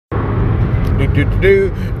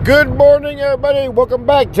Good morning, everybody. Welcome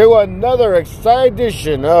back to another exciting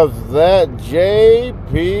edition of That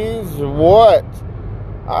JP's What?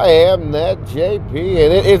 I am That JP,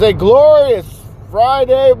 and it is a glorious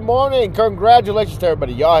Friday morning. Congratulations to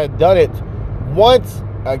everybody. Y'all have done it once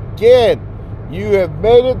again. You have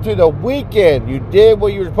made it to the weekend. You did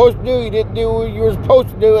what you were supposed to do. You didn't do what you were supposed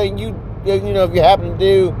to do, and you know, if you happen to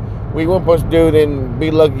do what you weren't supposed to do, then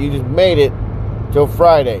be lucky you just made it till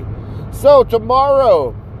Friday. So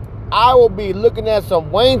tomorrow, I will be looking at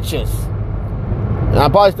some wenches. And I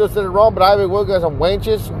probably still said it wrong, but I'll be looking at some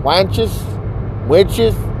wenches.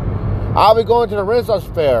 I'll be going to the Renaissance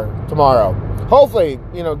Fair tomorrow. Hopefully,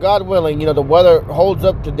 God willing, the weather holds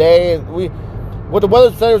up today. And what the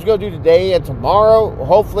weather center is going to do today and tomorrow,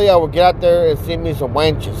 hopefully I will get out there and see me some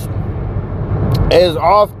wenches. It is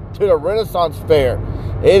off to the Renaissance Fair.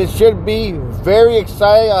 It should be very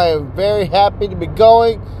exciting. I am very happy to be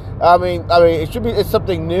going. I mean, it's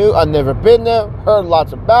something new. I've never been there. Heard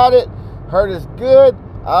lots about it. Heard it's good.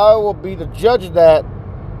 I will be the judge of that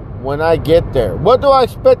when I get there. What do I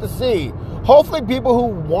expect to see? Hopefully people who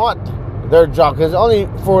want their job, because only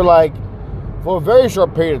for a very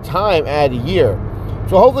short period of time out of the year.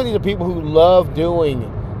 So hopefully these are people who love doing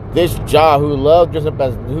this job, who love dress up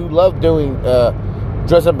as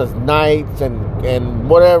knights and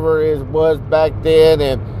whatever it was back then,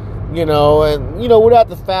 and without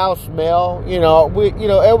the foul smell,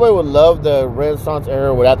 everybody would love the Renaissance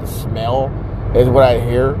era without the smell, is what I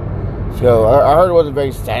hear. So I heard it wasn't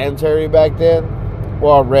very sanitary back then.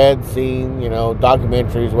 Well, I read, seen,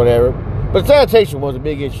 documentaries, whatever. But sanitation was a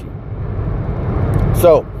big issue.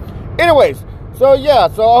 So, anyways, so I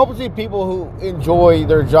hope to see people who enjoy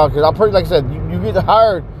their job, because I'm pretty, like I said, you get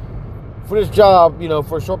hired for this job,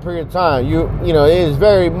 for a short period of time. It is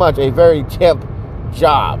very much a very temp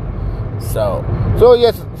job. So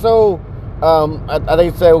yes, I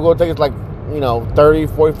think it's going to take us 30,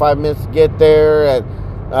 45 minutes to get there, and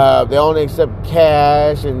they only accept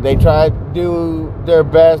cash, and they try to do their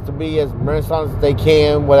best to be as Renaissance as they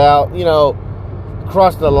can without,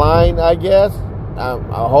 cross the line, I guess. I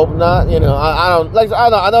hope not, I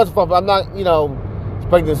know it's fun, but I'm not,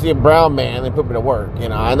 expecting to see a brown man and put me to work,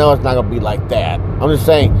 I know it's not going to be like that. I'm just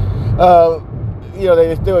saying,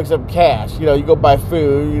 they still accept cash, you go buy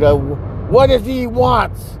food, what does he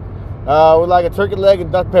want? With like a turkey leg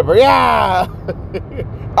and Dutch pepper. Yeah!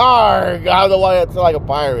 Arrgh! I don't know why that's like a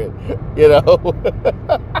pirate,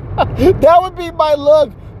 That would be my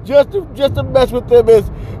look, just to mess with them. Is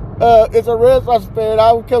it's a Renaissance Fair, and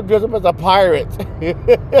I would come dressed up as a pirate.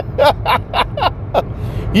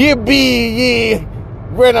 You be ye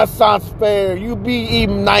Renaissance Fair, you be ye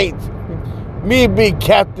knight, me be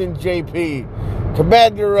Captain JP,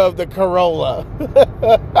 commander of the Corolla.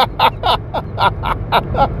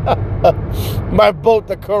 My boat,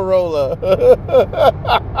 the Corolla.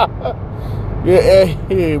 Yeah,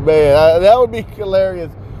 man, that would be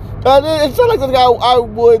hilarious. It sounds like something I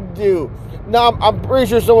would do. Now, I'm pretty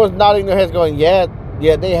sure someone's nodding their heads going, yeah,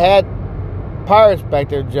 they had pirates back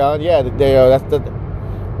there, John. Yeah, that's the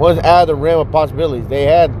one's out of the realm of possibilities. They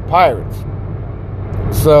had pirates.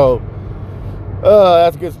 So,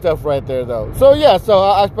 that's good stuff right there, though. So,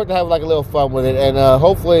 I expect to have a little fun with it, and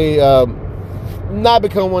hopefully not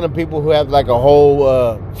become one of the people who have a whole,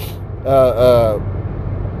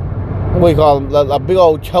 what do you call them, a big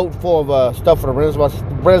old tote full of stuff for the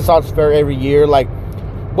Renaissance Fair every year.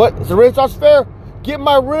 What? It's a Renaissance Fair? Get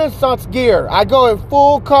my Renaissance gear. I go in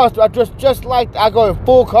full costume. I dress just like I go in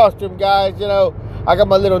full costume, guys. I got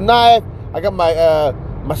my little knife. I got my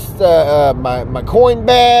my coin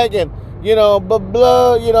bag, and blah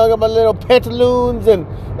blah. I got my little pantaloons and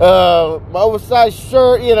my oversized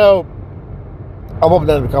shirt. I'm hoping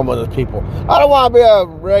not to become one of those people. I don't want to be a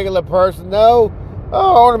regular person. No, I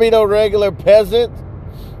don't want to be no regular peasant.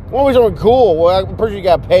 I want to be someone cool. Well, I'm pretty sure you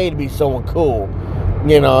got paid to be someone cool. No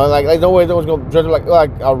way no one's going to dress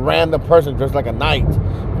like a random person dressed like a knight.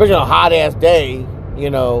 Especially on a hot-ass day,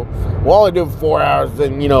 We'll only do 4 hours,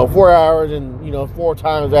 and, 4 hours and, 4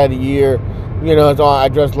 times out of the year, so I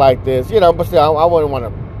dress like this, but still, I wouldn't want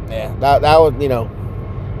to,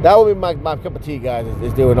 that would be my cup of tea, guys,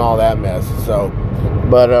 is doing all that mess, so,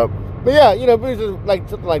 but yeah, like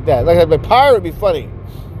something like that. Like I said, pirate would be funny.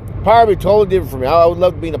 Pirate would be totally different for me. I would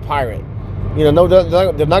love being a pirate. No,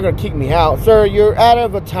 they're not going to kick me out. Sir, you're out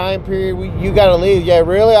of a time period. You got to leave. Yeah,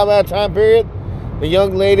 really? I'm out of time period? The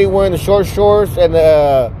young lady wearing the short shorts and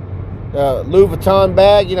the Louis Vuitton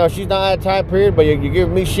bag, she's not out of time period, but you're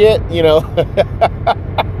giving me shit,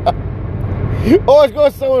 Or it's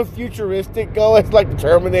going somewhere futuristic, it's like the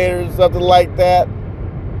Terminator or something like that.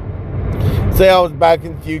 Say I was back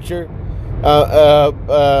in the future.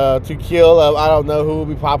 to kill. I don't know who would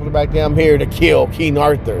be popular back then. I'm here to kill King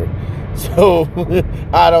Arthur. So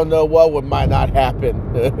I don't know what might not happen.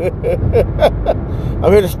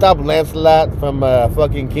 I'm here to stop Lancelot from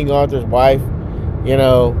fucking King Arthur's wife. You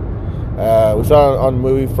know, we saw it on the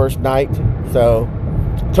movie First Night. So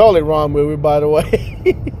totally wrong movie, by the way.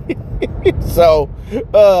 So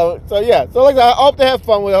yeah. So like I hope to have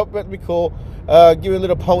fun with it. I hope it'll be cool. Give you a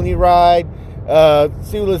little pony ride.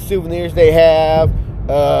 See what little souvenirs they have.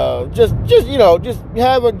 Just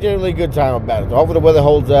have a generally good time about it. So hopefully the weather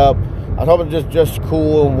holds up. I hope it's just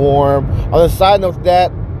cool and warm. On the side note of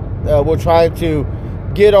that, we're trying to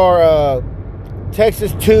get our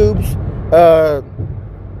Texas Tubes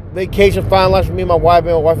vacation finalized for me and my wife.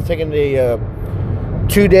 My wife is taking a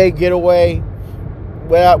 2-day getaway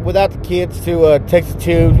without the kids to Texas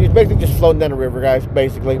Tubes. It's basically just floating down the river, guys,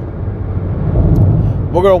 basically.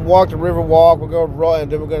 We're going to walk the river walk. We're going to roll,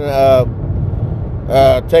 and then we're going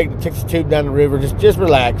to take the Texas Tube down the river. Just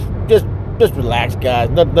relax. Just relax, guys.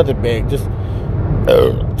 Nothing big. Just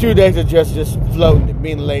 2 days of just floating and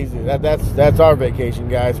being lazy. That's our vacation,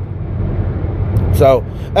 guys. So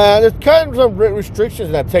there's kind of some restrictions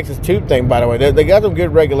in that Texas Tube thing, by the way. They got some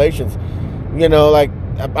good regulations. You know, like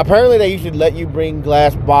apparently they usually let you bring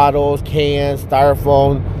glass bottles, cans,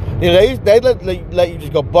 styrofoam. You know, they let you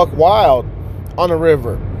just go buck wild on the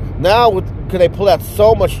river. Now, because they pull out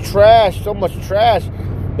so much trash,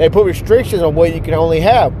 they put restrictions on what you can only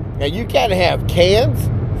have. Now, you can't have cans,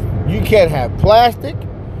 you can't have plastic,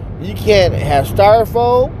 you can't have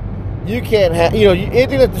styrofoam, you can't have,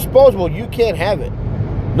 anything that's disposable, you can't have it.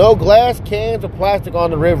 No glass, cans, or plastic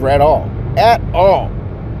on the river at all. At all.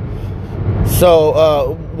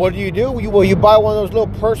 So, what do? You buy one of those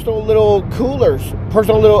little personal little coolers,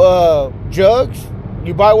 personal little jugs.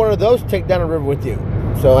 You buy one of those, take down the river with you.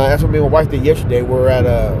 So that's what me and my wife did yesterday. We were at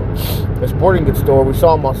a sporting goods store. We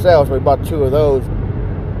saw them on sale, so we bought 2 of those.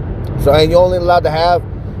 So, and you're only allowed to have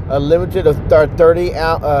a limited of 30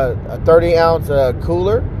 ounce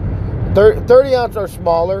cooler. 30 ounce or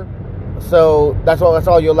smaller. So that's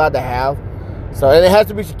all you're allowed to have. So, and it has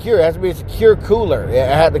to be secure. It has to be a secure cooler.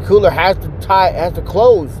 The cooler has to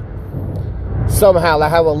close somehow. Like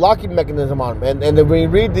have a locking mechanism on them. And then when you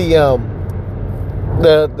read the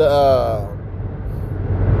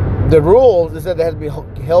rules, it said it has to be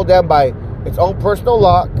held down by its own personal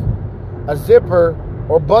lock, a zipper,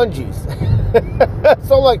 or bungees.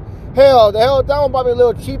 So I'm like, hell, that one bought me a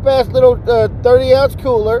little cheap ass little 30 ounce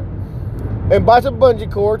cooler and buy some bungee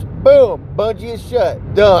cords. Boom, bungee is shut.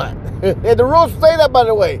 Done. And the rules say that, by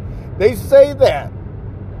the way. They say that.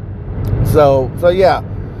 So yeah.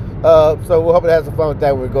 So we're hoping to have some fun with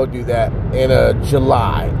that when we go do that in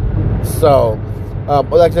July. So,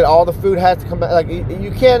 like I said, all the food has to come out. Like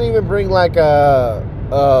you can't even bring like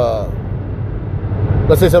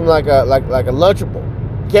let's say something like a Lunchable.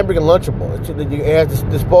 You can't bring a Lunchable. It has this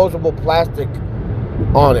disposable plastic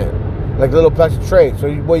on it, like a little plastic tray.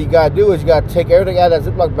 So what you gotta do is you gotta take everything out of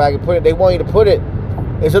that Ziploc bag and put it. They want you to put it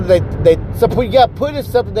in something you gotta put in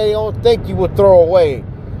something they don't think you would throw away,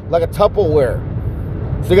 like a Tupperware.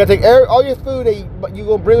 So you gotta take all your food that you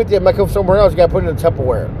gonna bring with you and might come somewhere else. You gotta put it in a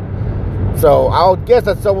Tupperware. So I'll guess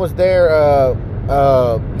that someone's there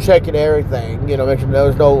checking everything. Make sure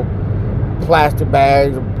there's no plastic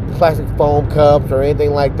bags or plastic foam cups or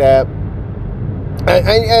anything like that.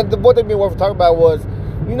 And the one thing me and wife were talking about was,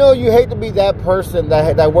 you hate to be that person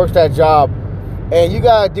that works that job and you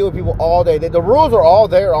gotta deal with people all day. The rules are all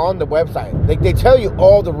there on the website. They tell you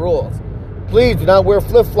all the rules. Please do not wear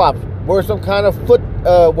flip-flops. Wear some kind of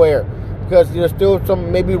footwear because there's still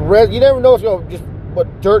some maybe red. You never know just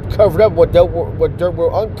what dirt covered up, what dirt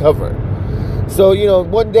will uncover. So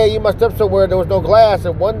one day you might step somewhere there was no glass,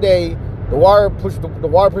 and one day the water pushed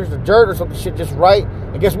the dirt or something shit just right,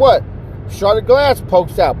 and guess what? Shard of glass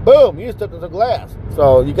pokes out. Boom! You stepped into the glass.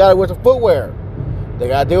 So you gotta wear some footwear. They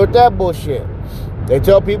gotta deal with that bullshit. They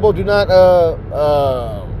tell people do not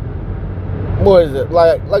what is it?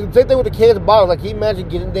 Like same thing with the cans and bottles. Like, can you imagine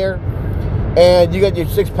getting there and you got your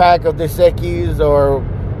 6-pack of Dos Equis or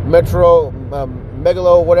Metro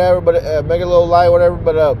Megalo whatever, but Megalo Light whatever,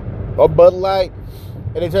 but or Bud Light,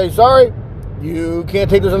 and they tell you, sorry, you can't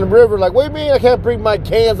take this on the river. Like, what do you mean I can't bring my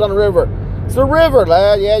cans on the river? It's a river,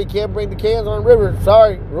 lad. Yeah, you can't bring the cans on the river.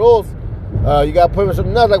 Sorry, rules. You got to put them in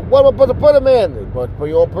something else. Like, what am I supposed to put them in? You're supposed to put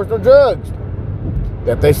your own personal drugs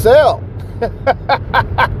that they sell.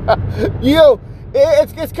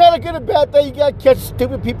 It's kind of good and bad thing. You got to catch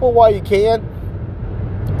stupid people while you can.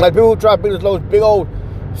 Like people who try to bring those big old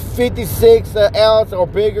 56 ounce or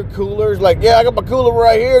bigger coolers. Like, yeah, I got my cooler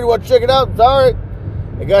right here. You want to check it out? Sorry.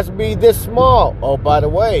 It got to be this small. Oh, by the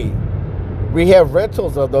way, we have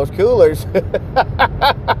rentals of those coolers.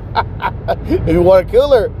 If you want a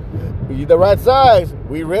cooler, you need the right size,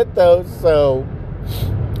 we rent those. So,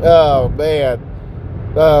 oh man,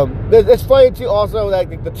 it's funny too. Also,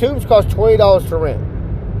 like the tubes cost $20 to rent,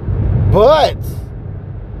 but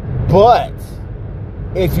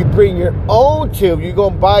if you bring your own tube, you go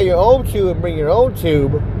and buy your own tube and bring your own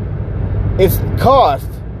tube, it's cost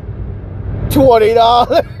 $20.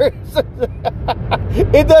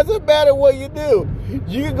 It doesn't matter what you do.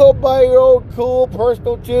 You can go buy your own cool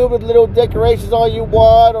personal tube with little decorations all you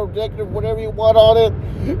want, or decorative whatever you want on it.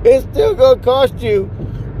 It's still going to cost you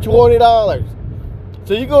 $20.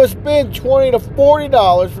 So you're going to spend $20 to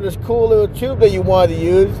 $40 for this cool little tube that you wanted to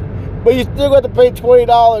use, but you still got to pay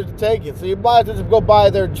 $20 to take it. So you might as well just go buy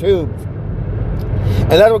their tubes.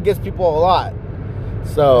 And that's what gets people a lot.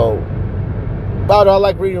 So I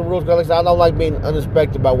like reading rules, because I don't like being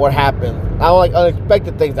unexpected about what happens. I don't like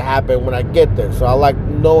unexpected things to happen when I get there. So I like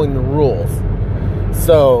knowing the rules.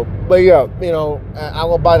 So, but yeah, you know, I'm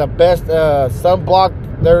going to buy the best sunblock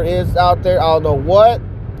there is out there. I don't know what.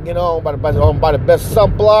 You know, I'm going to buy the best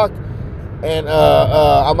sunblock. And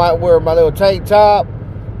I might wear my little tank top.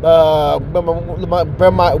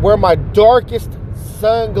 Wear my darkest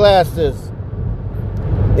sunglasses.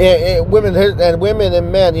 Women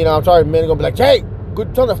and men, you know, I'm sorry, men are gonna be like, hey,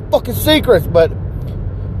 good ton of fucking secrets, but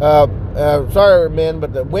sorry, men,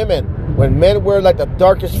 but the women, when men wear like the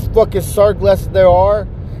darkest fucking sunglasses there are,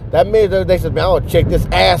 that means they said, man, I want to check this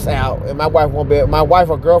ass out, and my wife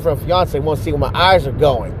or girlfriend or fiance won't see where my eyes are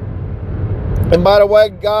going. And by the way,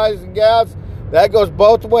 guys and gals, that goes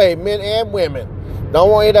both ways, men and women. Don't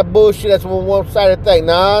want to hear that bullshit. That's one-sided thing.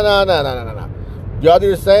 No. Y'all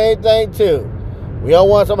do the same thing too. We don't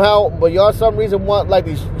want somehow, but y'all some reason want like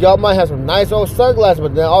these. Y'all might have some nice old sunglasses,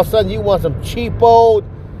 but then all of a sudden you want some cheap old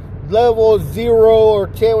level 0 or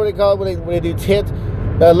 10. What they call it when they do tint,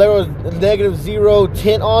 level -0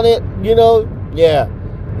 tint on it. You know, yeah.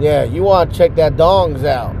 You want to check that dongs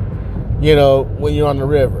out. You know, when you're on the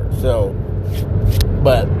river. So,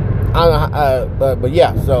 but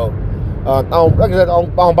yeah. So, like I said,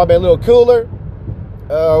 I'll buy me a little cooler.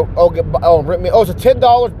 It's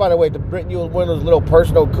 $10, by the way, to bring you one of those little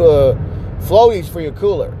personal floaties for your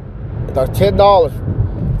cooler. It's $10.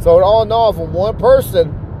 So all in all, for one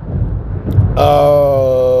person,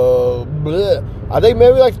 I think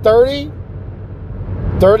maybe like 30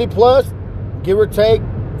 plus, give or take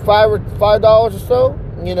 $5 or so,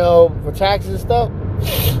 you know, for taxes and stuff.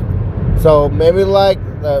 So maybe like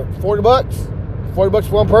 $40 for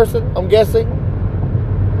one person, I'm guessing.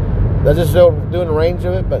 That's just doing the range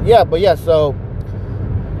of it, but yeah. So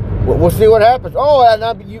we'll see what happens. Oh, and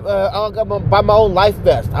I'm gonna buy my own life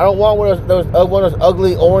vest. I don't want one of those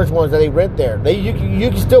ugly orange ones that they rent there. You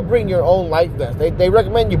can still bring your own life vest. They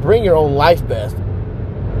recommend you bring your own life vest.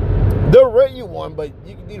 They'll rent you one, but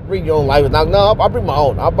you need to bring your own life vest. No, I'll bring my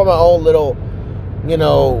own. I'll buy my own little, you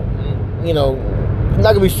know,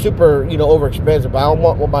 not gonna be super, you know, over expensive. But I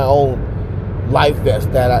want my own life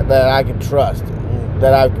vest that I can trust,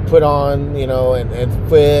 that I can put on, you know, and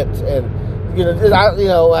fit, and you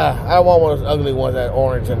know, I don't want one of those ugly ones that are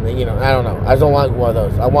orange, and you know, I don't know. I don't like one of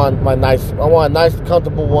those. I want a nice,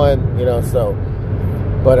 comfortable one, you know. So,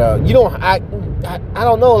 but you don't. I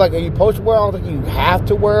don't know. Like, are you supposed to wear? I don't think you have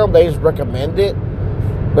to wear them. They just recommend it.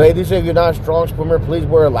 But they do say if you're not a strong swimmer, please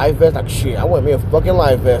wear a life vest. Like, shit, I want me a fucking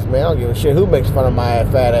life vest, man. I don't give a shit who makes fun of my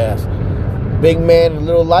fat ass. Big man in a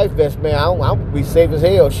little life vest, man. I'll be safe as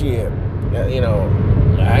hell, shit. You know,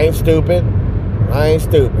 I ain't stupid.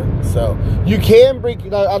 So, you can bring,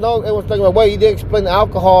 I know everyone's talking about, well, you did explain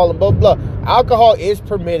alcohol and blah, blah. Alcohol is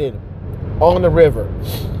permitted on the river,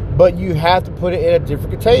 but you have to put it in a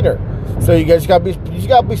different container. So you guys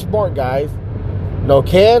gotta be smart, guys. No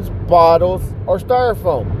cans, bottles, or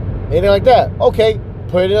styrofoam. Anything like that. Okay,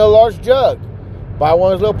 put it in a large jug. Buy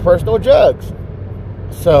one of those little personal jugs.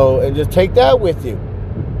 So, and just take that with you.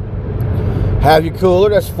 Have your cooler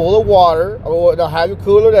that's full of water. Or have your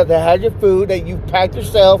cooler that has your food that you packed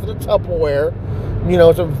yourself in the Tupperware. You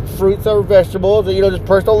know, some fruits or vegetables, or, you know, just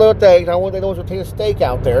personal little things. I don't want anyone to take a steak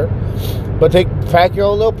out there. But pack your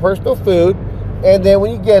own little personal food. And then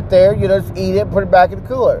when you get there, you just eat it, put it back in the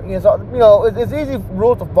cooler. You know, it's easy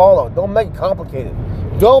rules to follow. Don't make it complicated.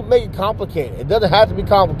 It doesn't have to be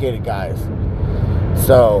complicated, guys.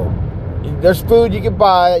 So, there's food you can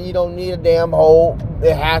buy that you don't need a damn hole.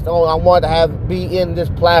 It has to. I want to be in this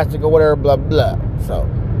plastic or whatever. Blah blah. So,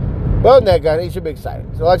 well, than that, guys, you should be excited.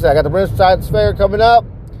 So, like I said, I got the Renaissance Fair coming up.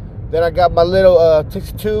 Then I got my little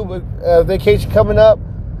Texas Tube vacation coming up.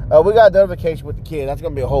 We got another vacation with the kids. That's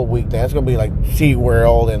gonna be a whole week. That's gonna be like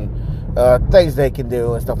SeaWorld and things they can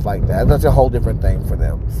do and stuff like that. That's a whole different thing for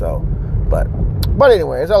them. So, but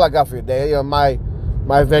anyway, that's all I got for you today. My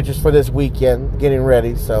adventures for this weekend, getting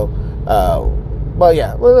ready. So, but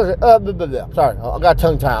yeah, sorry, I got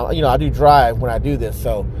tongue tie. I do drive when I do this,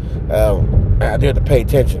 so I do have to pay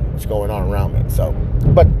attention to what's going on around me. So,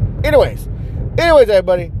 but anyways,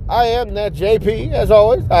 everybody, I am that JP. As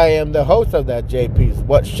always, I am the host of that JP's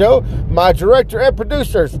What Show. My director and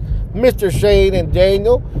producers, Mr. Shane and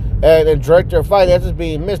Daniel, and director of finances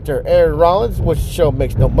being Mr. Aaron Rollins, which show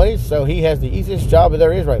makes no money, so he has the easiest job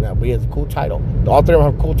there is right now, but he has a cool title. All three of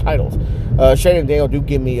them have cool titles. Shane and Daniel do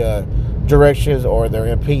give me directions or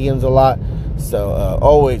their opinions a lot, so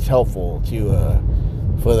always helpful to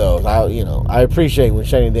for those. I appreciate when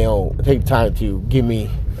Shane and Daniel take time to give me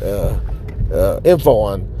info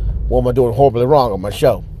on what am I doing horribly wrong on my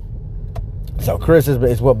show. So criticism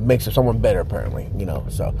is what makes someone better, apparently.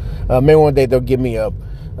 So maybe one day they'll give me a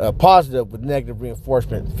positive with negative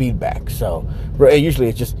reinforcement feedback. So usually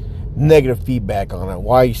it's just negative feedback on it.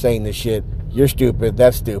 Why are you saying this shit? You're stupid.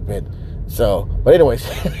 That's stupid. So, but anyways,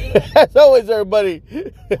 as always, everybody,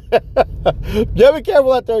 yeah, be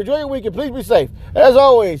careful out there. Enjoy your weekend. Please be safe. As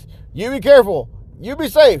always, you be careful. You be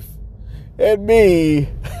safe. And me,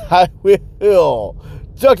 I will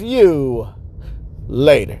talk to you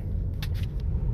later.